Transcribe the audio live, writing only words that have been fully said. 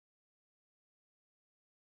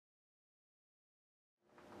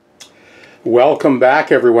Welcome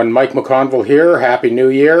back, everyone. Mike McConville here. Happy New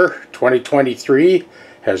Year. 2023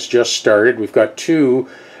 has just started. We've got two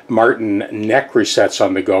Martin neck resets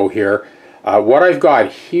on the go here. What I've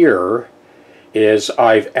got here is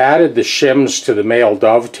I've added the shims to the male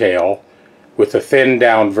dovetail with a thin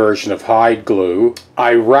down version of hide glue.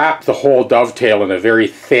 I wrap the whole dovetail in a very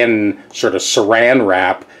thin sort of saran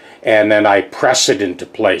wrap, and then I press it into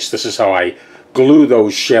place. This is how I glue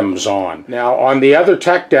those shims on. Now on the other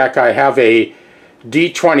tech deck I have a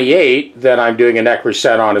D-28 that I'm doing a neck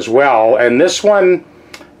reset on as well, and this one,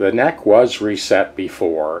 the neck was reset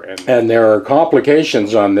before, and there are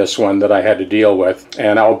complications on this one that I had to deal with,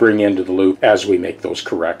 and I'll bring into the loop as we make those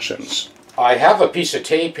corrections. I have a piece of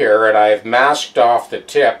tape here and I've masked off the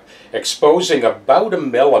tip, exposing about 1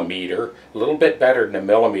 millimeter, a little bit better than 1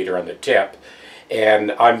 millimeter on the tip.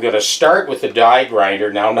 And I'm going to start with the die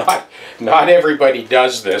grinder. Now, not everybody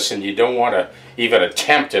does this, and you don't want to even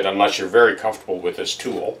attempt it unless you're very comfortable with this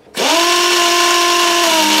tool.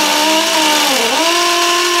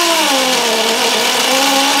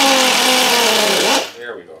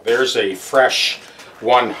 There we go. There's a fresh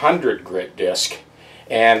 100 grit disc,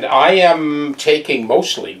 and I am taking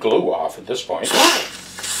mostly glue off at this point.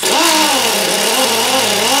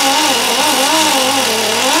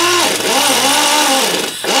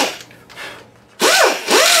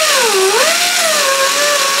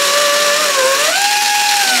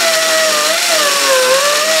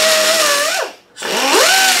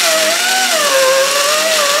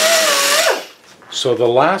 So the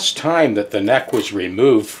last time that the neck was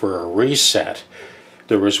removed for a reset,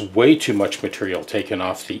 there was way too much material taken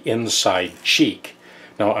off the inside cheek.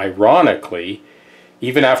 Now ironically,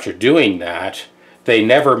 even after doing that, they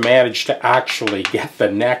never managed to actually get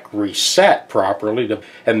the neck reset properly,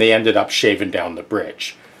 and they ended up shaving down the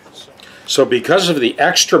bridge. So because of the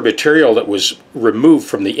extra material that was removed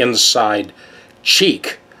from the inside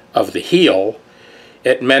cheek of the heel,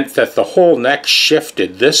 it meant that the whole neck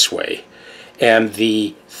shifted this way. And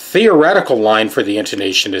the theoretical line for the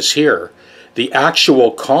intonation is here. The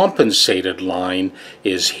actual compensated line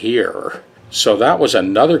is here. So that was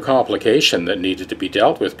another complication that needed to be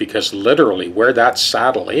dealt with, because literally where that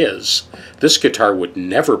saddle is, this guitar would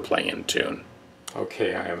never play in tune.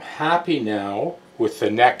 Okay, I am happy now with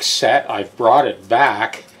the neck set. I've brought it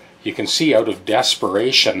back. You can see out of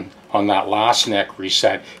desperation on that last neck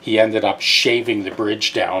reset, he ended up shaving the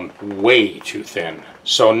bridge down way too thin.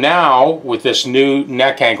 So now, with this new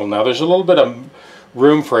neck angle, now there's a little bit of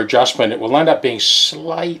room for adjustment. It will end up being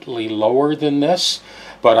slightly lower than this,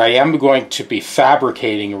 but I am going to be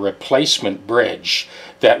fabricating a replacement bridge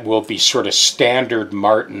that will be sort of standard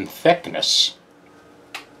Martin thickness.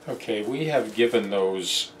 Okay, we have given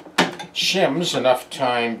those shims enough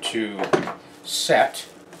time to set.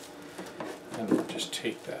 And we'll just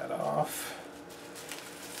take that off.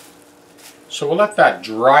 So we'll let that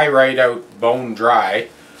dry right out, bone dry,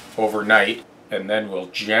 overnight, and then we'll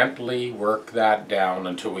gently work that down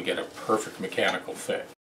until we get a perfect mechanical fit.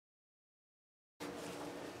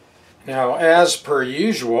 Now, as per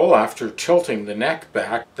usual, after tilting the neck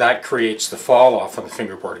back, that creates the fall off on the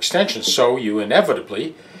fingerboard extension, so you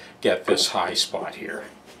inevitably get this high spot here.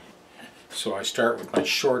 So I start with my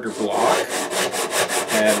shorter block,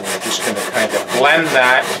 and we're just going to kind of blend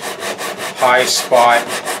that high spot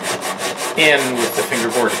in with the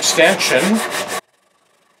fingerboard extension.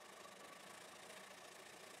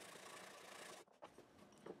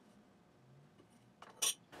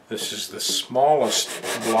 This is the smallest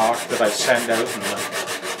block that I send out in the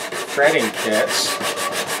fretting kits,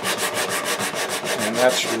 and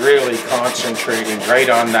that's really concentrating right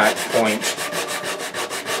on that point.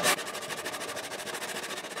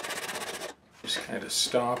 Just kind of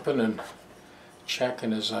stopping and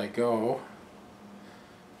checking as I go.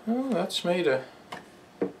 Oh, that's made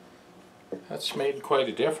quite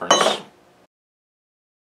a difference.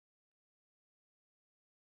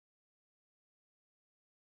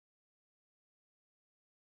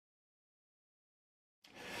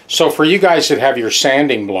 So for you guys that have your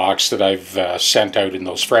sanding blocks that I've sent out in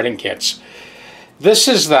those fretting kits, this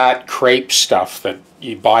is that crepe stuff that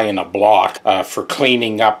you buy in a block for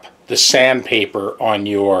cleaning up the sandpaper on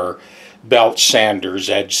your belt sanders,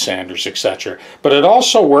 edge sanders, etc. But it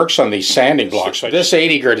also works on these sanding blocks. So this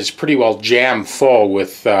 80 grit is pretty well jam full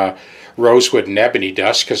with rosewood and ebony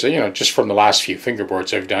dust, because, you know, just from the last few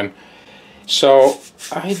fingerboards I've done. So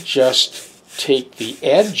I just take the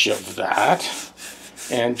edge of that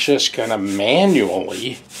and just kind of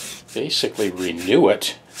manually basically renew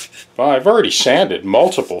it. Well, I've already sanded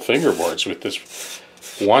multiple fingerboards with this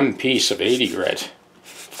one piece of 80 grit.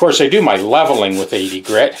 Of course, I do my leveling with 80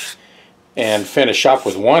 grit, and finish up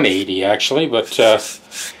with 180 actually, but a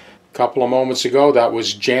couple of moments ago that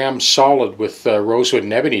was jammed solid with rosewood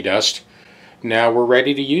and ebony dust. Now we're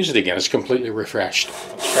ready to use it again. It's completely refreshed.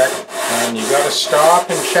 Check, and you got to stop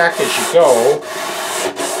and check as you go.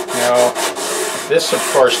 Now this of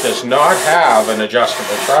course does not have an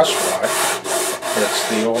adjustable truss rod. It's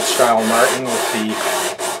the old style Martin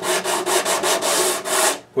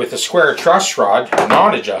with the square truss rod,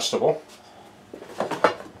 non-adjustable.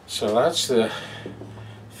 So that's the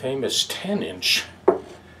famous 10-inch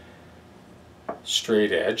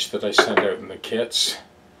straight edge that I sent out in the kits.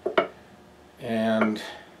 And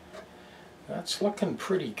that's looking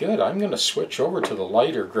pretty good. I'm going to switch over to the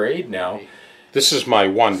lighter grade now. This is my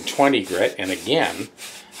 120 grit, and again,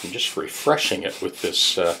 I'm just refreshing it with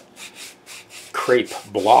this crepe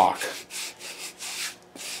block.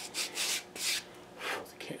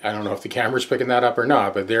 I don't know if the camera's picking that up or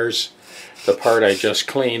not, but there's the part I just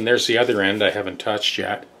cleaned. There's the other end I haven't touched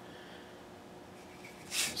yet.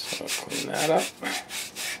 So I'll clean that up.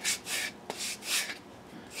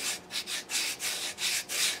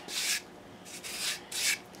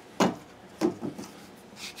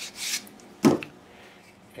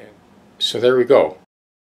 So there we go.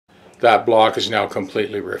 That block is now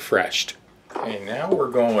completely refreshed. Okay, now we're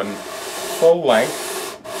going full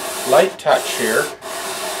length, light touch here.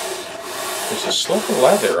 There's a slip of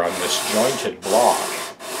leather on this jointed block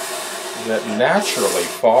that naturally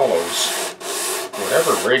follows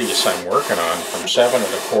whatever radius I'm working on, from 7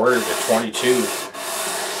 1/4 to 22.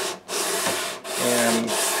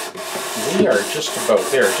 And we are just about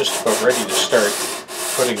there, just about ready to start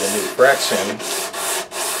putting the new frets in.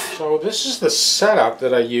 So this is the setup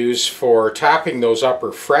that I use for tapping those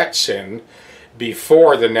upper frets in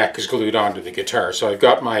before the neck is glued onto the guitar. So I've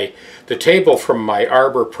got the table from my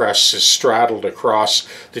arbor press is straddled across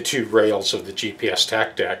the two rails of the GPS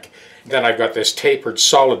TechDeck. Then I've got this tapered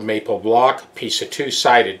solid maple block, piece of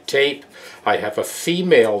two-sided tape. I have a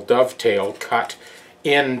female dovetail cut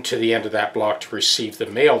into the end of that block to receive the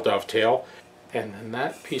male dovetail. And then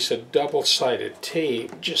that piece of double-sided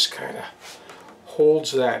tape just kind of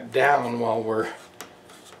holds that down while we're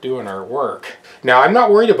doing our work. Now I'm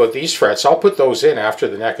not worried about these frets. I'll put those in after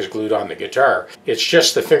the neck is glued on the guitar. It's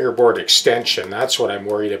just the fingerboard extension. That's what I'm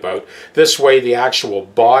worried about. This way the actual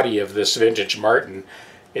body of this vintage Martin,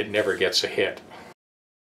 it never gets a hit.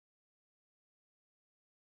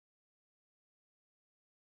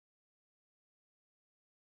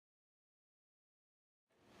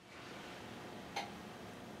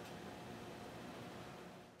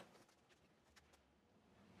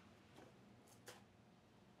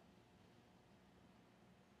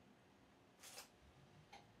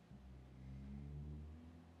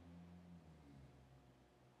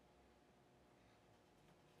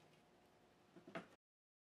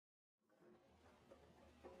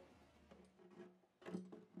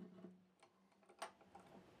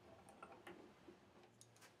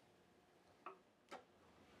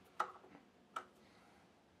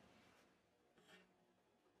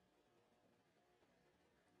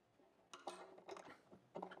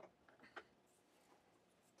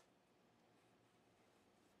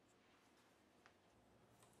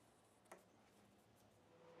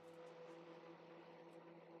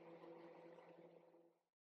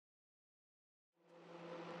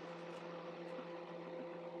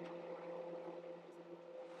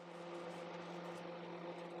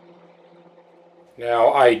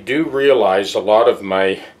 Now I do realize a lot of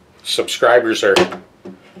my subscribers are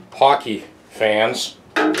hockey fans,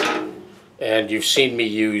 and you've seen me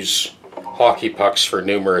use hockey pucks for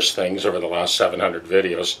numerous things over the last 700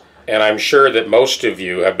 videos, and I'm sure that most of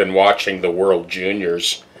you have been watching the World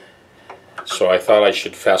Juniors, so I thought I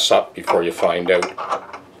should fess up before you find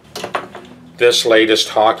out. This latest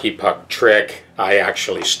hockey puck trick, I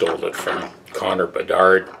actually stole it from Connor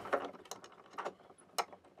Bedard.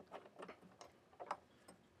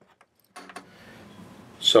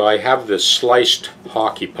 So I have this sliced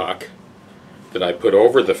hockey puck that I put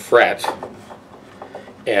over the fret,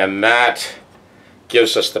 and that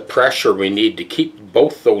gives us the pressure we need to keep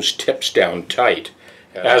both those tips down tight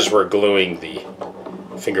as we're gluing the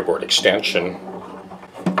fingerboard extension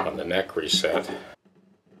on the neck reset.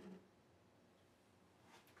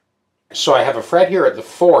 So I have a fret here at the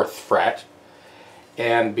 4th fret,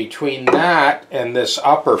 and between that and this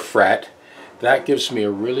upper fret, that gives me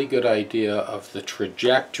a really good idea of the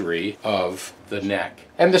trajectory of the neck.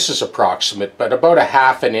 And this is approximate, but about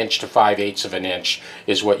 1/2 inch to 5/8 of an inch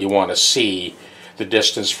is what you want to see, the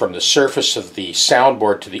distance from the surface of the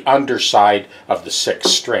soundboard to the underside of the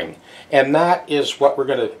 6th string. And that is what we're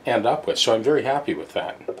going to end up with, so I'm very happy with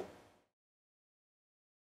that.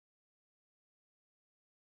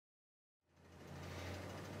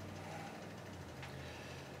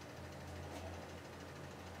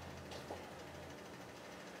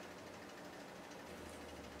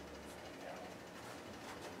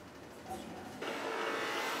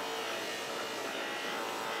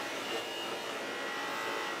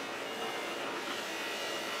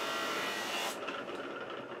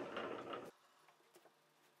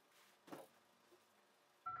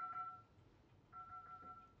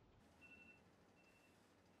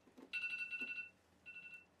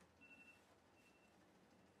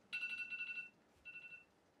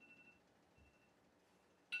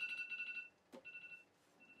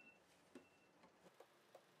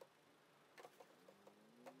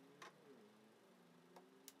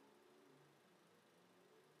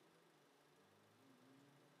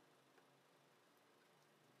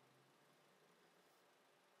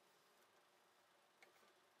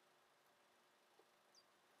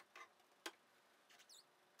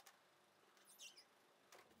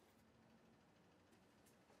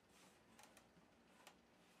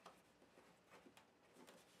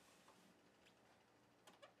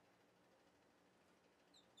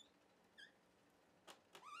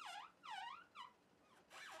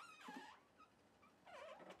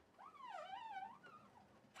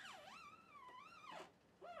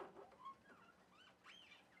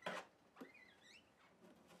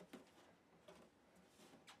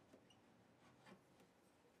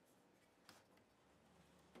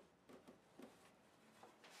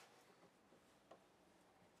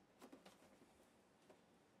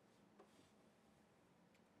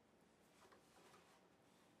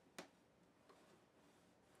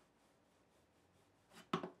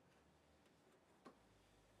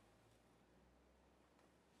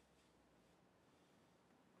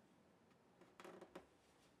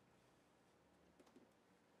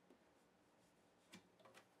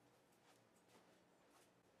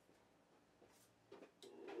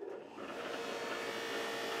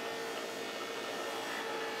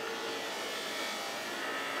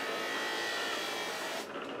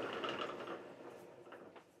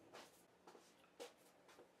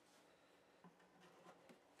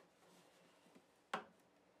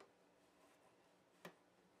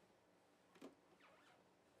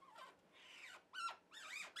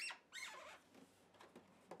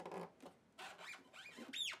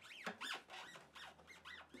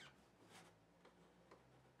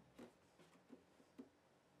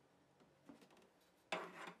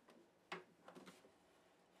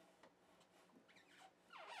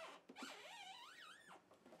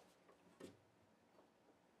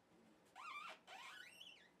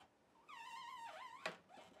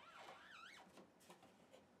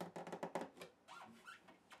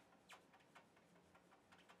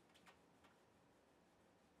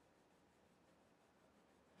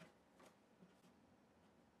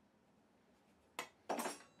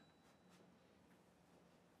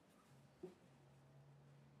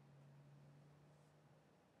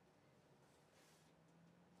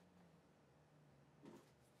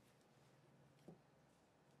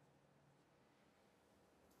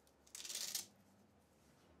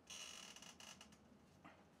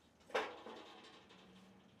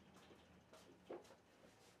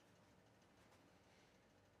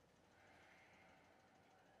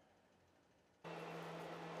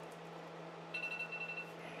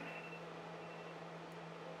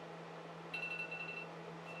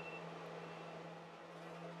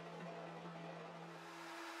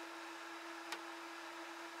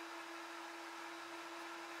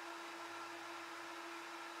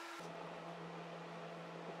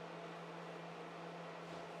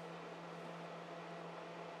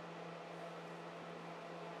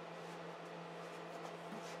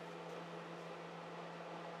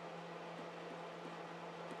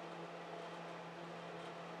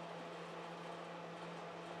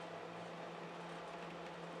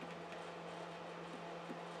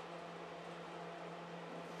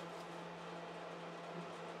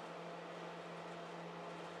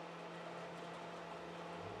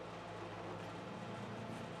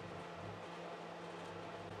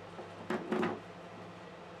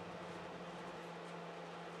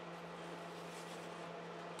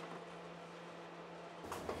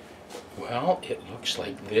 Well, it looks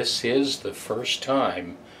like this is the first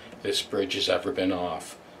time this bridge has ever been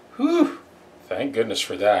off. Whew! Thank goodness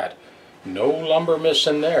for that. No lumber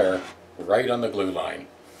missing there, right on the glue line.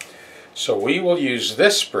 So we will use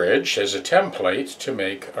this bridge as a template to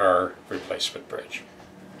make our replacement bridge.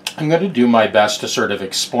 I'm going to do my best to sort of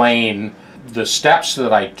explain the steps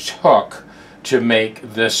that I took to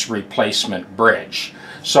make this replacement bridge.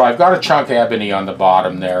 So I've got a chunk of ebony on the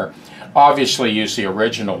bottom there. Obviously use the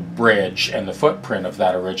original bridge and the footprint of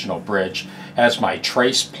that original bridge as my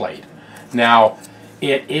trace plate. Now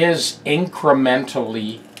it is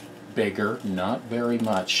incrementally bigger, not very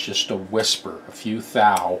much, just a whisper, a few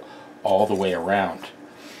thou all the way around.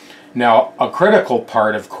 Now a critical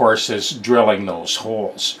part, of course, is drilling those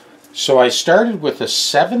holes. So I started with a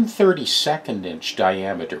 7/32 inch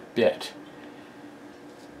diameter bit,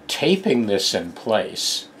 taping this in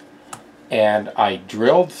place, and I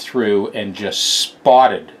drilled through and just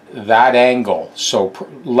spotted that angle, so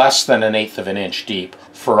less than 1/8 of an inch deep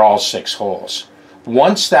for all 6 holes.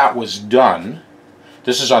 Once that was done,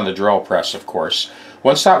 this is on the drill press, of course,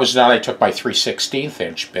 once that was done, I took my 3/16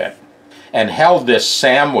 inch bit and held this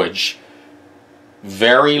sandwich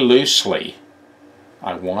very loosely.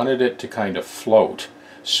 I wanted it to kind of float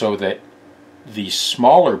so that the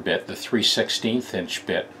smaller bit, the 3/16 inch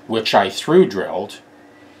bit, which I through drilled,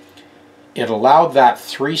 it allowed that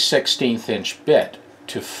 3/16 inch bit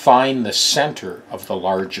to find the center of the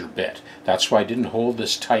larger bit. That's why I didn't hold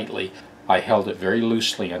this tightly. I held it very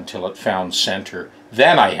loosely until it found center.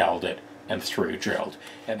 Then I held it and through drilled.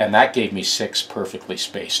 And that gave me 6 perfectly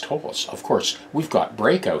spaced holes. Of course, we've got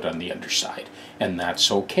breakout on the underside, and that's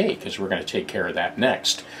okay because we're going to take care of that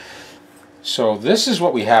next. So this is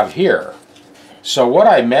what we have here. So what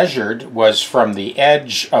I measured was from the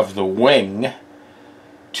edge of the wing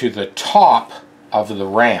to the top of the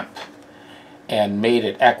ramp and made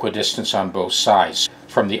it equidistant on both sides,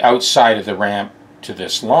 from the outside of the ramp to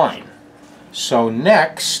this line. So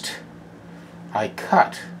next I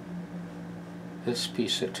cut this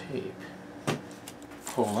piece of tape,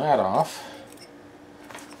 pull that off,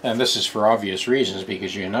 and this is for obvious reasons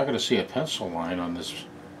because you're not going to see a pencil line on this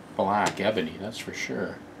black ebony, that's for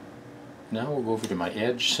sure. Now we'll go over to my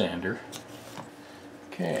edge sander.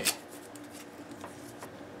 Okay.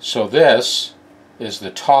 So this is the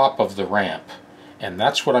top of the ramp, and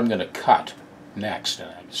that's what I'm going to cut next.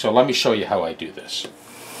 So let me show you how I do this.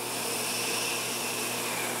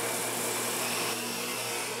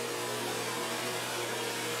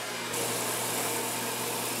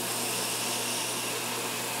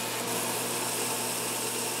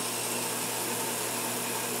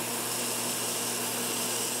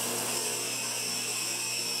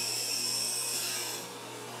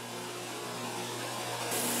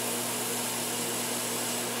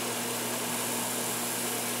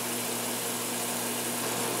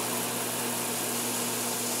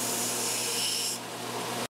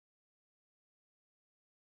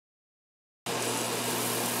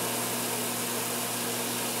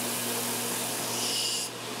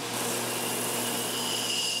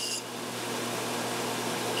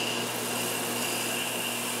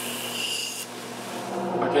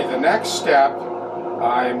 Okay, the next step,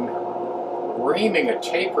 I'm reaming a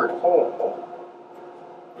tapered hole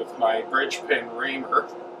with my bridge pin reamer.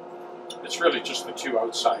 It's really just the 2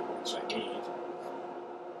 outside ones I need.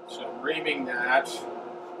 So I'm reaming that.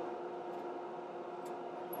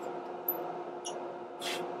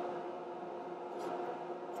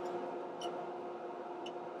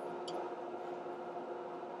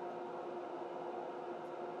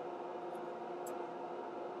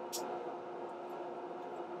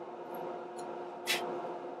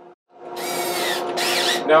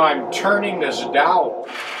 Now I'm turning this dowel.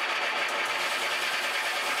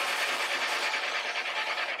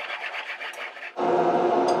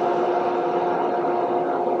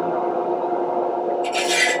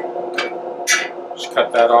 Just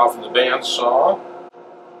cut that off in the bandsaw.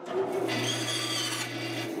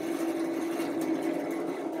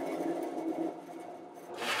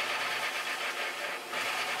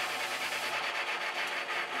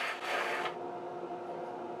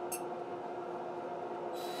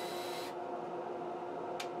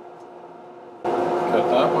 Cut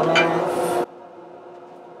that one off.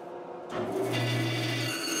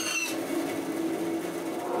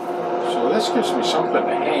 So this gives me something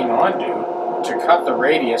to hang on to cut the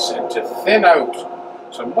radius and to thin out.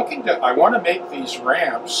 So I'm looking to, I want to make these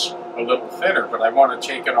ramps a little thinner, but I want to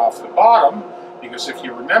take it off the bottom because if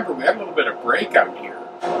you remember, we had a little bit of breakout here.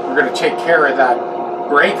 We're going to take care of that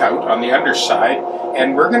breakout on the underside,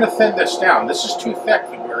 and we're going to thin this down. This is too thick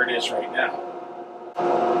than where it is right now.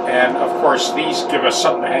 And And of course these give us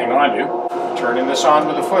something to hang on to. Turning this on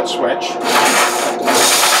with a foot switch.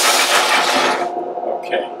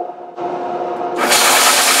 Okay.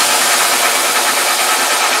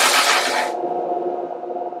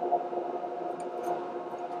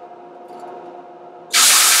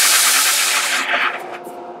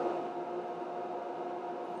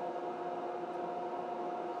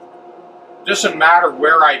 Doesn't matter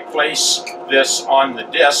where I place this on the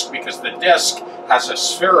disc, because the disc has a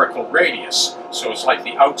spherical radius, so it's like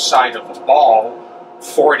the outside of a ball,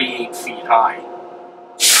 48 feet high.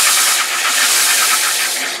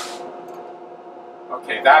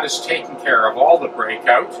 Okay, that is taken care of all the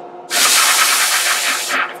breakout.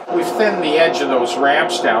 We've thinned the edge of those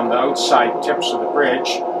ramps down. The outside tips of the bridge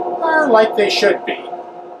are like they should be.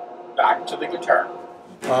 Back to the guitar.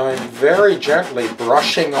 I'm very gently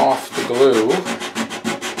brushing off the glue.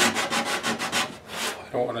 I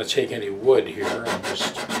don't want to take any wood here. I'm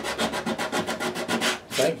just...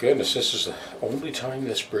 Thank goodness this is the only time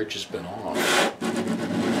this bridge has been on.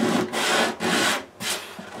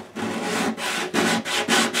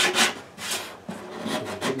 So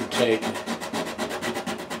we didn't take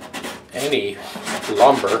any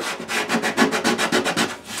lumber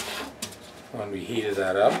when we heated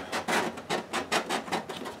that up.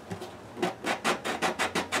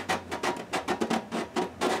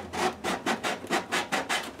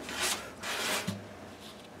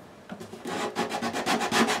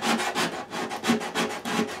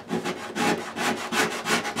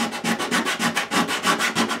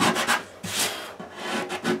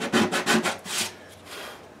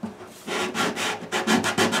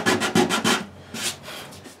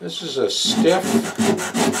 This is a stiff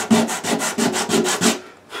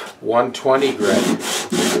 120 grit.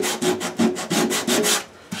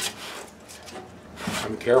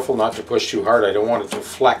 I'm careful not to push too hard. I don't want it to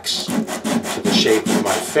flex to the shape of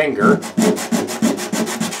my finger.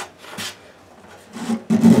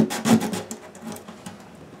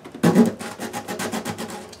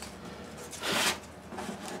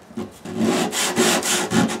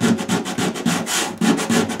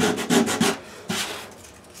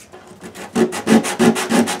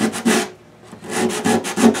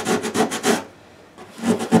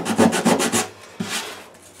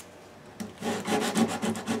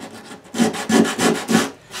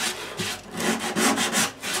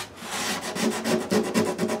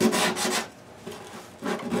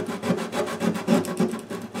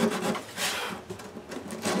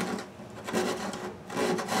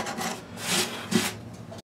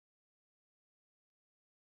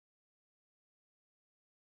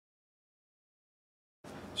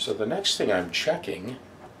 So the next thing I'm checking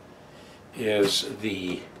is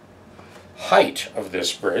the height of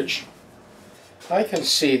this bridge. I can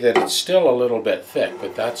see that it's still a little bit thick,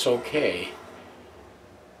 but that's okay.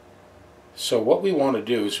 So what we want to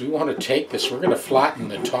do is we want to take this, we're going to flatten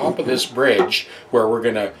the top of this bridge where we're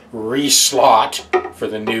going to re-slot for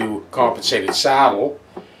the new compensated saddle.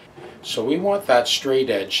 So we want that straight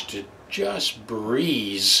edge to just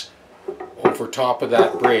breeze over top of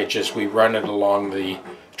that bridge as we run it along the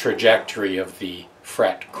trajectory of the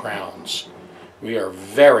fret crowns. We are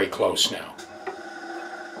very close now.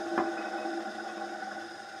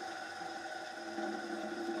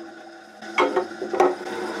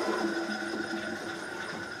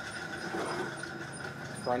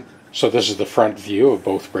 So this is the front view of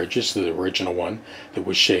both bridges, the original one that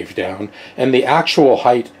was shaved down, and the actual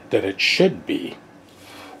height that it should be.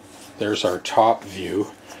 There's our top view.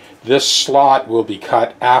 This slot will be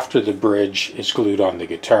cut after the bridge is glued on the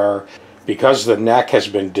guitar. Because the neck has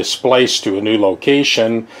been displaced to a new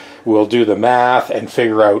location, we'll do the math and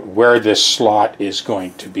figure out where this slot is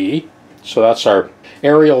going to be. So that's our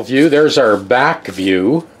aerial view. There's our back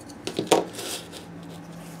view.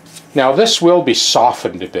 Now this will be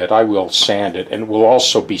softened a bit. I will sand it, and will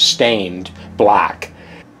also be stained black.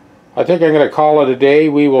 I think I'm going to call it a day.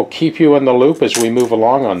 We will keep you in the loop as we move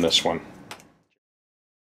along on this one.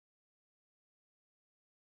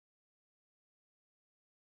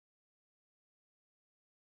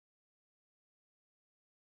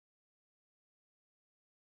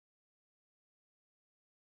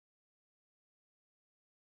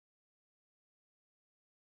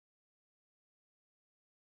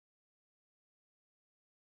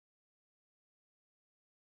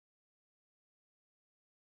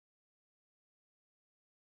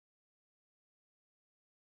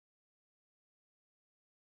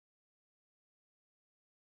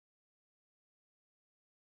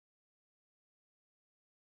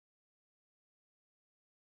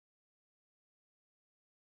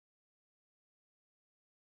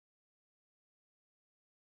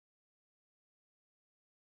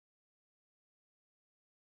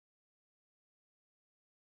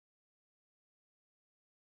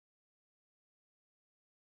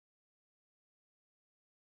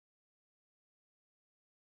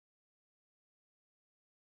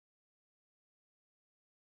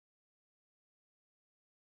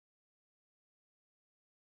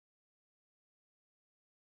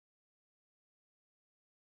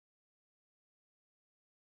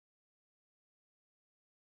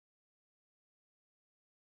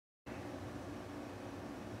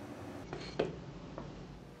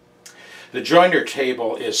 The joiner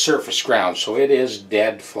table is surface ground, so it is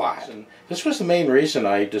dead flat. And this was the main reason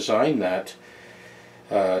I designed that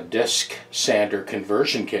disc sander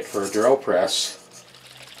conversion kit for a drill press.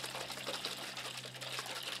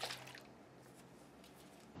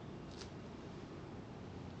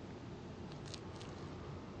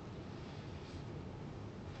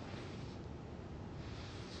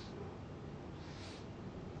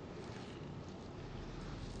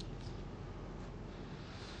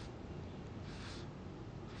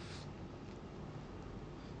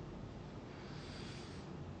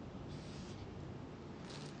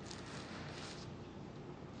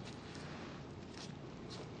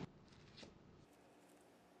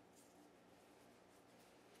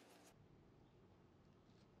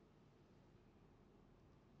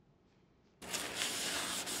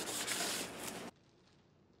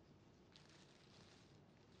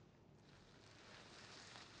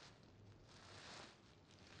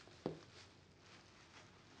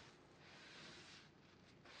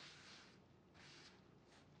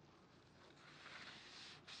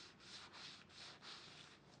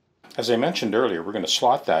 As I mentioned earlier, we're going to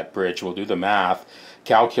slot that bridge. We'll do the math,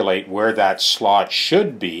 calculate where that slot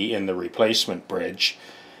should be in the replacement bridge,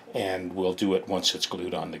 and we'll do it once it's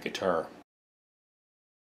glued on the guitar.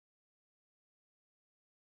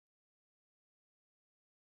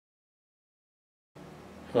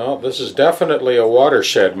 Well, this is definitely a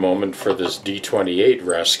watershed moment for this D-28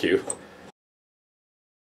 rescue.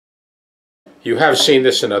 You have seen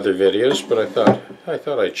this in other videos, but I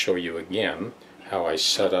thought I'd show you again how I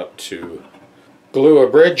set up to glue a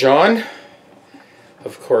bridge on.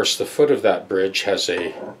 Of course, the foot of that bridge has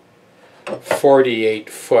a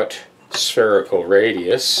 48-foot spherical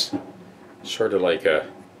radius, sort of like a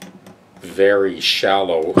very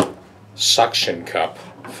shallow suction cup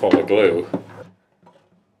full of glue.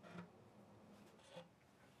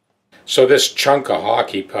 So this chunk of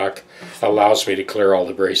hockey puck allows me to clear all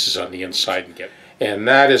the braces on the inside and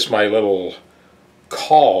that is my little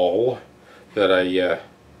caul that I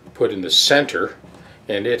put in the center,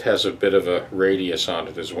 and it has a bit of a radius on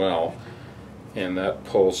it as well, and that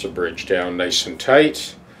pulls the bridge down nice and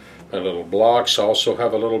tight. My little blocks also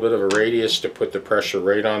have a little bit of a radius to put the pressure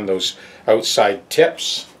right on those outside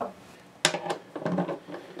tips.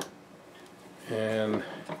 And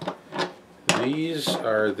these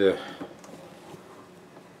are the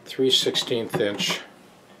 3/16 inch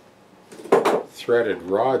threaded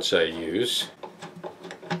rods I use.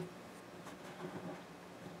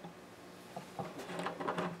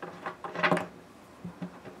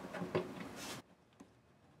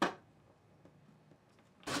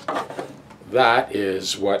 That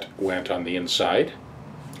is what went on the inside,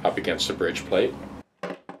 up against the bridge plate.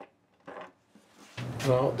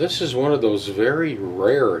 Well, this is one of those very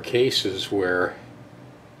rare cases where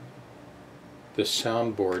the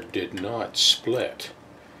soundboard did not split.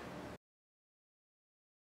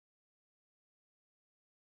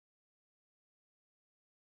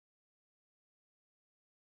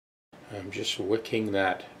 I'm just wicking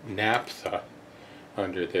that naphtha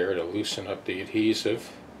under there to loosen up the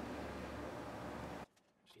adhesive.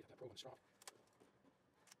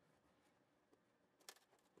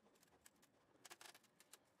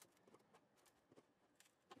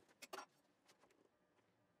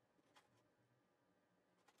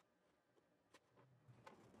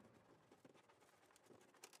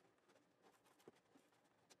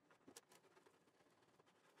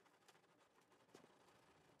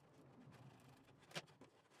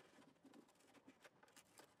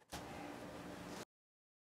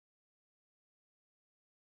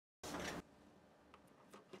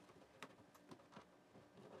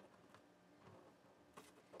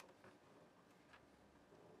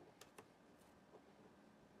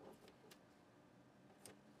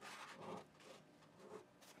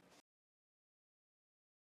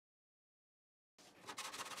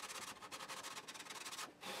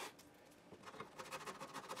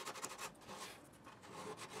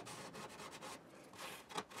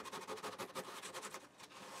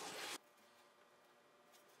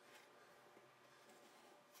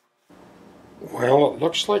 Well, it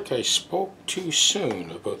looks like I spoke too soon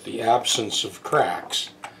about the absence of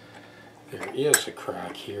cracks. There is a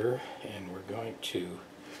crack here, and we're going to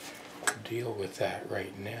deal with that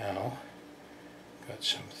right now. Got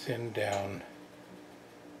some thinned down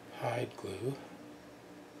hide glue.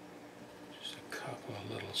 Just a couple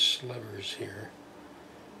of little slivers here.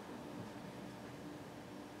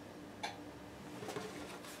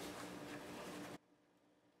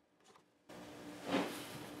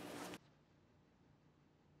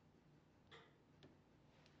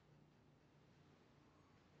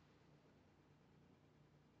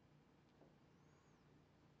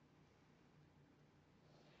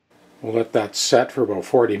 We'll let that set for about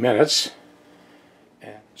 40 minutes.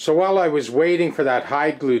 So while I was waiting for that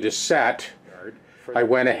hide glue to set, I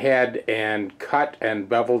went ahead and cut and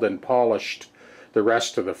beveled and polished the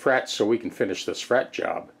rest of the frets so we can finish this fret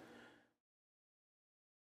job.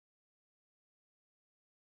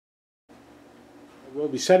 We'll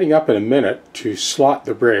be setting up in a minute to slot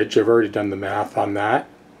the bridge. I've already done the math on that.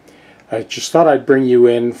 I just thought I'd bring you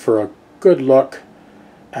in for a good look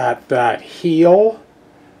at that heel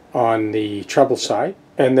on the treble side.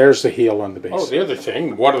 And there's the heel on the base. Oh, the other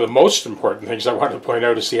thing, one of the most important things I want to point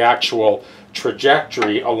out is the actual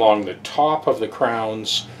trajectory along the top of the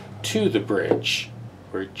crowns to the bridge.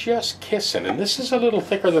 We're just kissing, and this is a little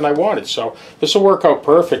thicker than I wanted, so this will work out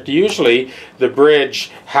perfect. Usually the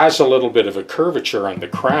bridge has a little bit of a curvature on the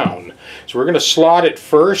crown, so we're going to slot it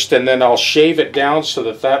first, and then I'll shave it down so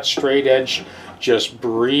that that straight edge just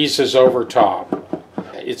breezes over top.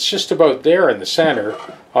 It's just about there in the center.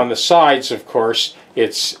 On the sides, of course,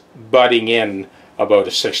 it's butting in about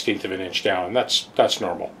 1/16 of an inch down, and that's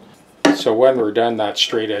normal. So when we're done, that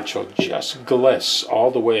straight edge will just gliss all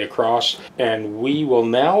the way across, and we will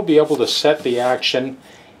now be able to set the action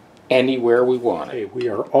anywhere we want it. Okay, we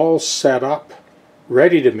are all set up,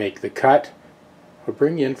 ready to make the cut. I'll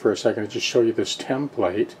bring you in for a second to just show you this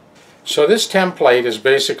template. So this template is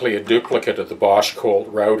basically a duplicate of the Bosch Colt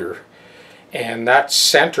router, and that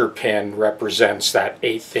center pin represents that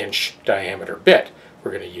 1/8 inch diameter bit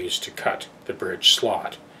we're going to use to cut the bridge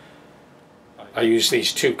slot. I use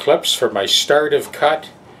these two clips for my start of cut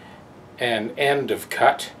and end of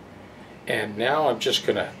cut, and now I'm just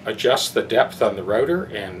going to adjust the depth on the router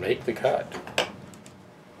and make the cut.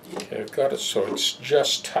 Okay, I've got it so it's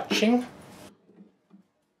just touching.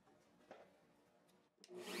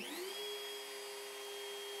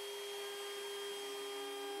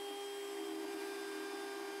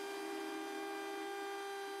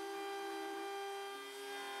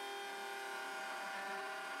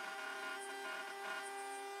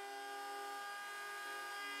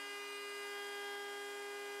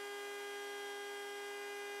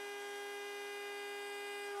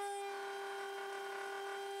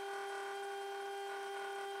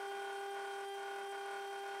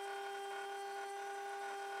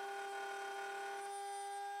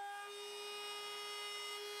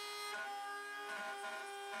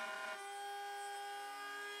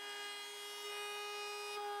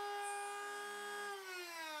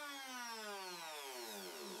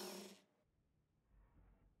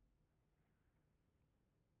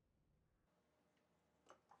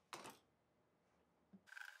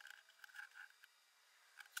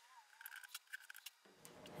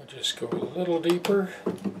 I'll just go a little deeper.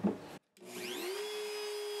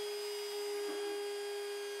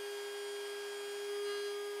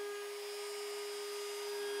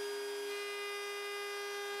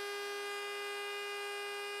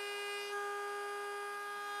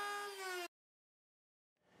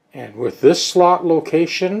 And with this slot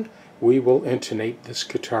location, we will intonate this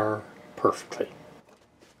guitar perfectly.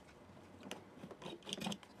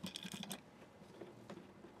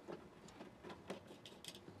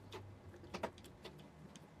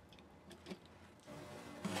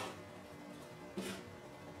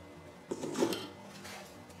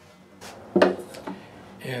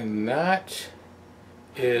 And that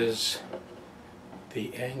is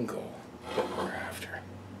the angle that we're after.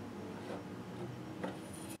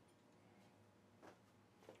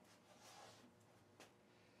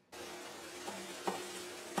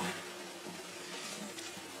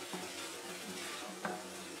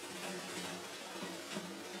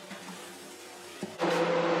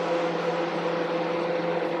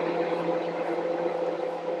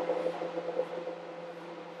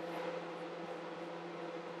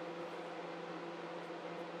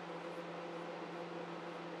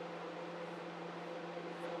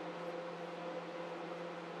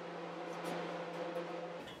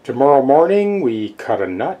 Tomorrow morning we cut a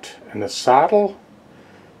nut and a saddle,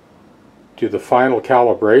 do the final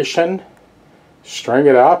calibration, string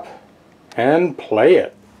it up, and play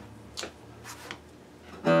it.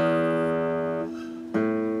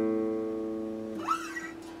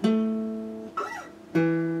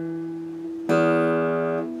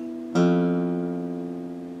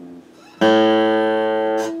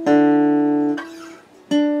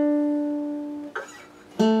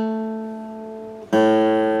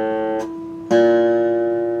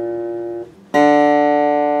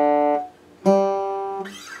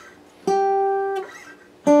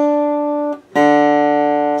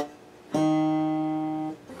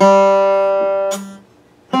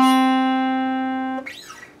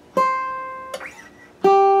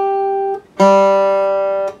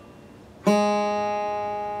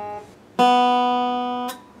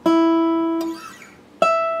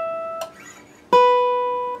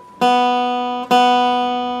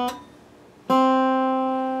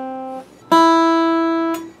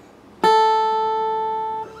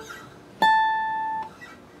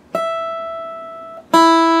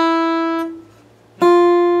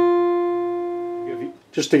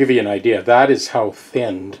 Just to give you an idea, that is how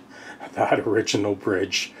thin that original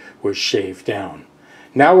bridge was shaved down.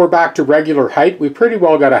 Now we're back to regular height. We pretty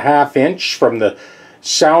well got a 1/2 inch from the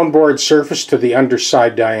soundboard surface to the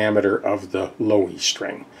underside diameter of the low E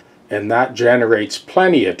string. And that generates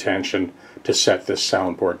plenty of tension to set this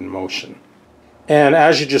soundboard in motion. And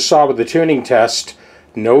as you just saw with the tuning test,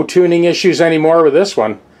 no tuning issues anymore with this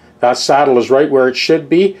one. That saddle is right where it should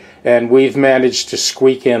be, and we've managed to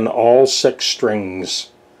squeak in all 6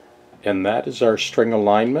 strings. And that is our string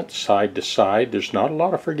alignment side to side. There's not a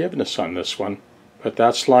lot of forgiveness on this one, but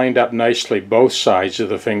that's lined up nicely both sides of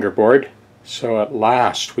the fingerboard. So at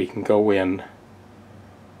last we can go in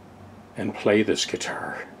and play this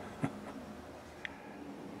guitar.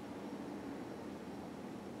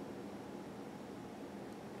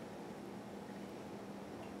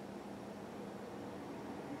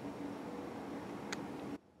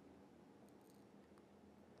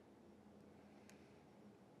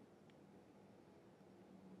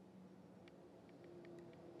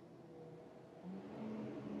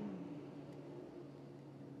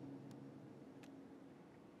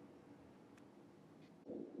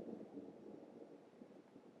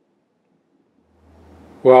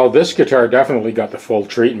 Well, this guitar definitely got the full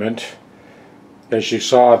treatment. As you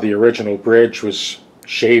saw, the original bridge was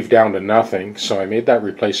shaved down to nothing, so I made that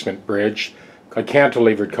replacement bridge. A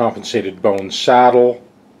cantilevered compensated bone saddle,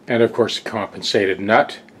 and of course a compensated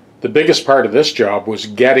nut. The biggest part of this job was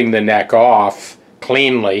getting the neck off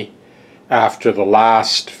cleanly after the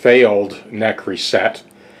last failed neck reset,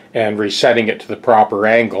 and resetting it to the proper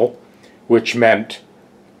angle, which meant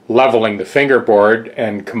leveling the fingerboard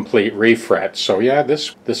and complete refret. So yeah,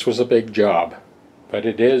 this was a big job. But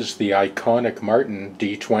it is the iconic Martin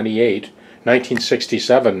D-28,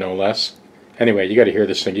 1967 no less. Anyway, you got to hear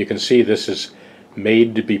this thing. You can see this is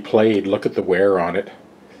made to be played. Look at the wear on it.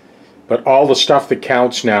 But all the stuff that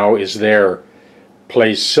counts now is there.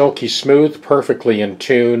 Plays silky smooth, perfectly in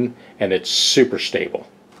tune, and it's super stable.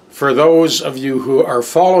 For those of you who are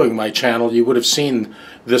following my channel, you would have seen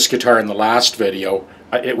this guitar in the last video.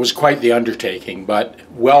 It was quite the undertaking, but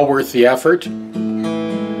well worth the effort.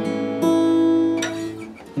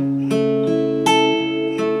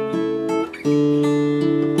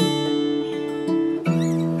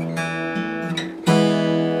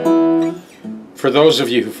 For those of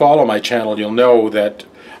you who follow my channel, you'll know that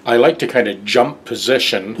I like to kind of jump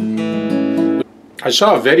position. I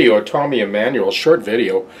saw a video, a Tommy Emmanuel short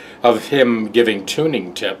video of him giving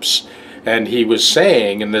tuning tips. And he was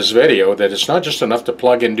saying in this video that it's not just enough to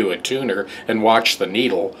plug into a tuner and watch the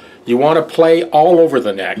needle. You want to play all over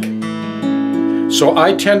the neck. So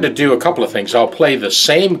I tend to do a couple of things. I'll play the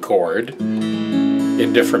same chord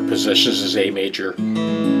in different positions as A major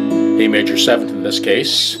 7th in this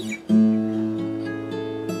case,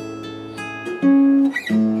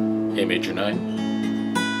 A major 9.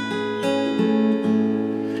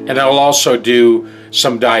 And I'll also do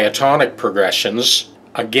some diatonic progressions.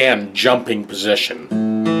 Again, jumping position.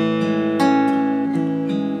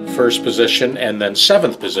 1st position and then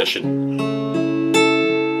 7th position.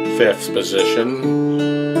 5th position.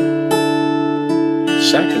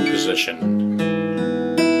 2nd position.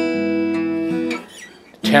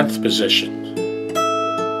 10th position.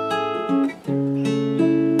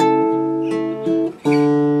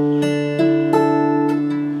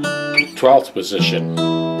 12th position.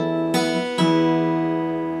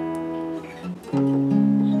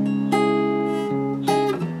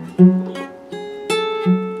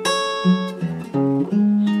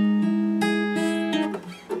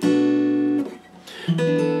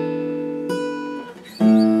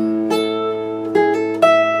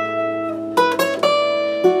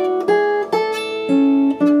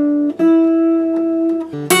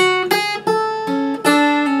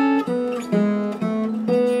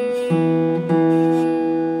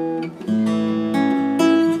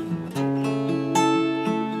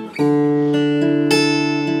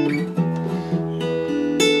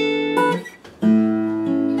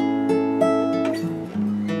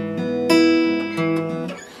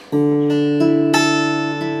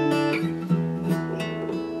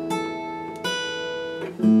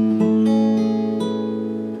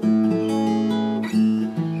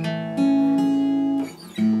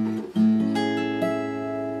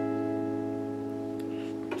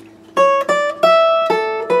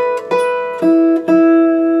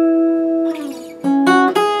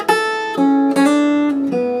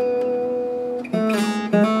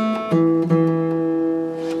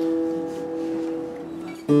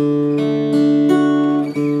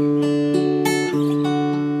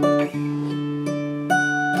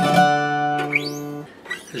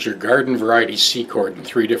 There's your garden variety C chord in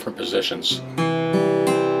 3 different positions.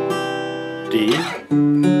 D,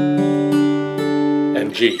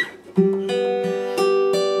 and G.